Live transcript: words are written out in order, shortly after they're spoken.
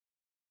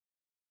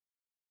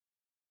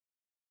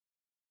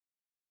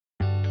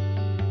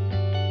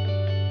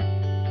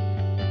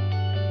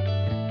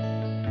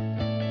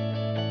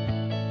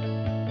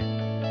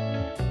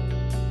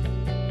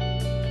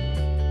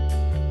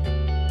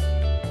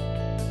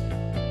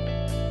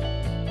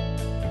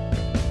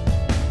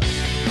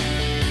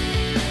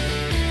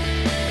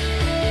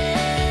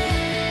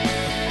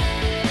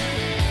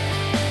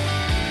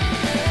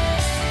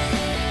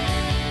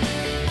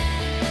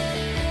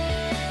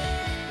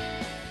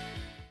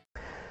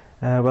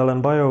Well,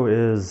 Enbio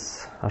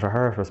is, at our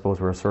heart, I suppose,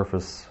 we're a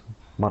surface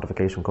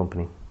modification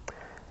company.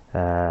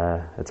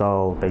 It's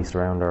all based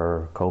around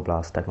our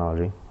co-blast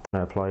technology.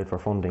 I applied for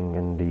funding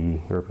in the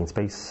European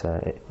Space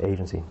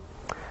Agency,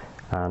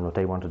 and what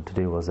they wanted to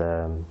do was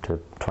to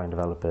try and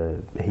develop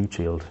a heat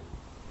shield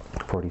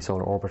for the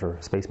Solar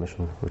Orbiter space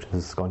mission, which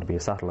is going to be a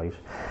satellite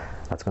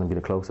that's going to be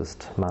the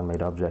closest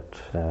man-made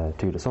object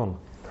to the Sun.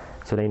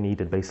 So they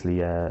needed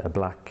basically a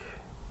black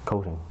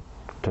coating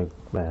to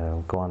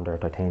go on their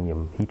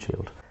titanium heat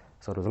shield.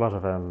 So there's a lot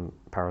of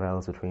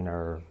parallels between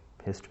our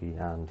history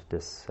and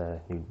this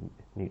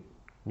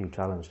new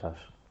challenge that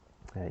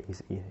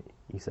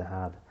ESA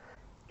had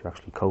to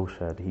actually coat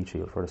the heat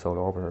shield for the solar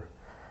orbiter.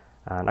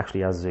 And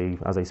actually, as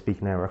I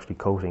speak now, we're actually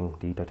coating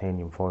the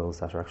titanium foils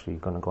that are actually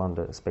going to go on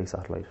the space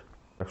satellite.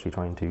 We're actually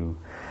trying to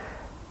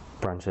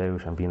branch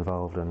out and be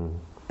involved in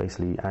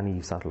basically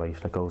any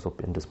satellite that goes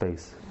up into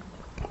space.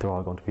 They're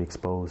all going to be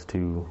exposed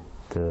to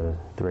the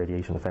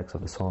radiation effects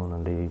of the sun,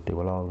 and they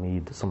will all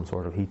need some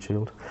sort of heat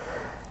shield.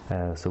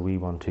 So we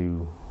want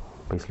to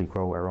basically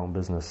grow our own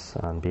business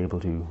and be able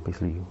to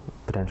basically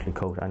potentially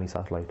coat any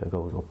satellite that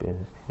goes up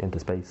into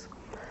space.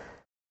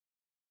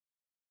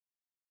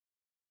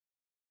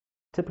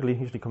 Typically,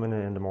 usually come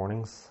in the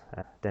mornings.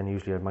 Then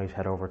usually I might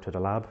head over to the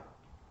lab,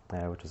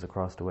 which is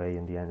across the way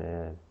in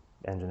the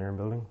engineering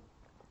building.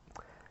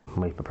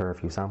 Might prepare a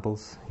few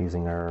samples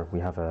using we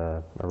have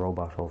a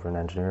robot over in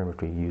engineering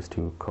which we use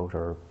to coat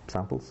our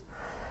samples.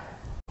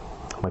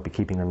 Might be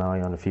keeping an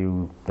eye on a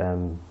few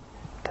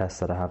tests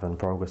that I have in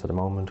progress at the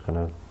moment, kind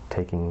of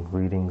taking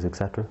readings,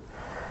 etc.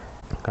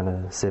 Kind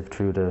of sift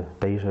through the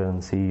data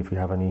and see if we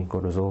have any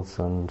good results,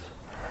 and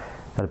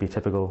that'll be a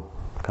typical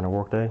kind of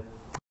work day.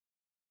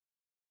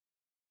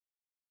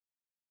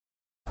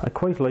 I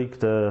quite like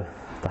the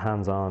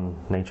hands-on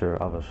nature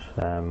of it.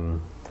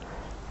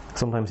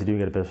 Sometimes you do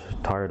get a bit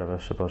tired of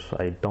it, but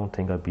I don't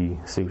think I'd be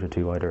suited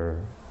to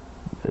either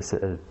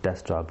a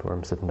desk job where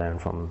I'm sitting down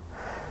from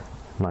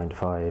 9 to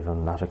 5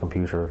 and at a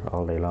computer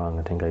all day long.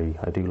 I think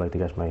I do like to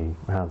get my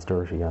hands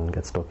dirty and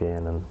get stuck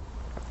in. And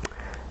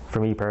for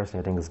me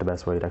personally, I think it's the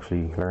best way to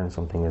actually learn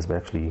something is by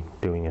actually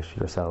doing it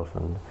yourself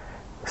and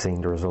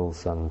seeing the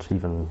results, and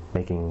even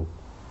making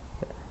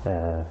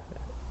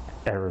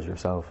errors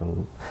yourself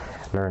and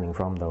learning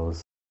from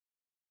those.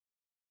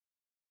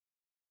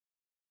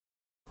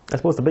 I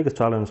suppose the biggest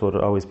challenge would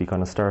always be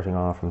kind of starting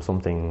off from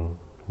something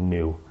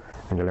new,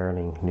 and you're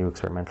learning new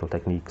experimental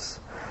techniques.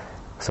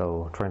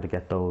 So trying to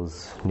get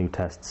those new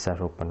tests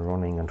set up and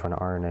running and trying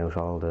to iron out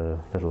all the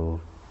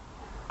little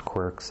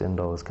quirks in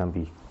those can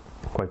be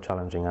quite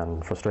challenging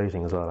and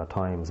frustrating as well at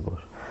times, but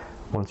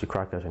once you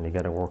crack it and you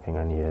get it working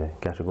and you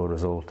get a good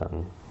result,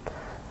 then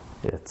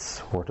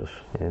it's worth it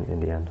in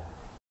the end.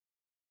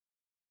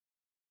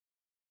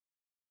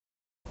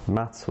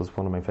 Maths was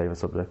one of my favourite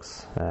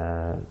subjects.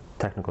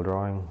 Technical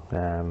drawing,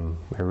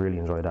 I really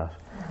enjoyed that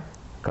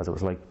because it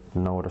was like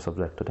no other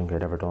subject I think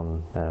I'd ever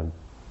done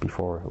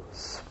before. It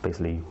was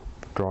basically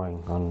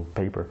drawing on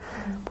paper,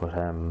 but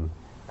I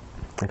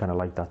kind of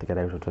liked that to get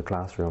out of the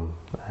classroom.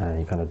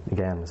 You kind of,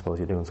 again, I suppose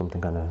you're doing something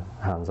kind of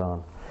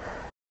hands-on.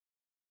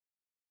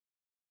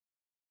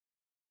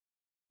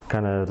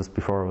 Kind of just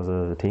before I was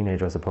a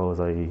teenager, I suppose,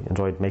 I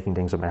enjoyed making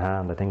things with my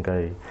hand. I think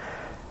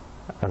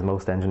as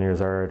most engineers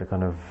are,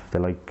 they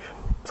like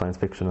science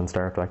fiction and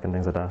Star Trek and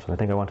things like that. And I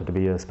think I wanted to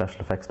be a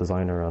special effects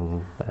designer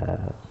on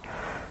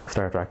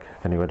Star Trek.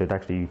 Anyway, I'd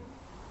actually,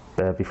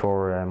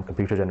 before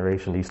computer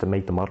generation, they used to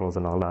make the models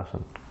and all that,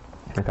 and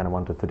I kind of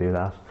wanted to do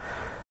that.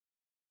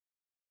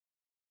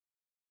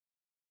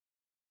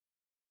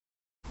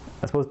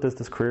 I suppose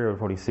this career would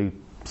probably suit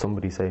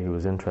somebody, say, who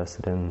was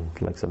interested in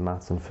like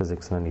maths and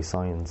physics and any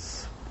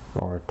science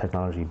or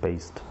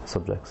technology-based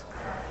subjects.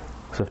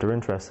 So if they're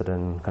interested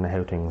in kind of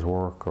how things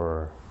work,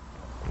 or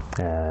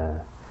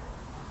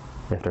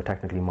if they're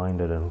technically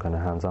minded and kind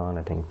of hands-on,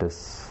 I think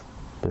this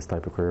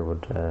type of career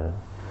would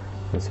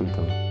suit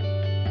them.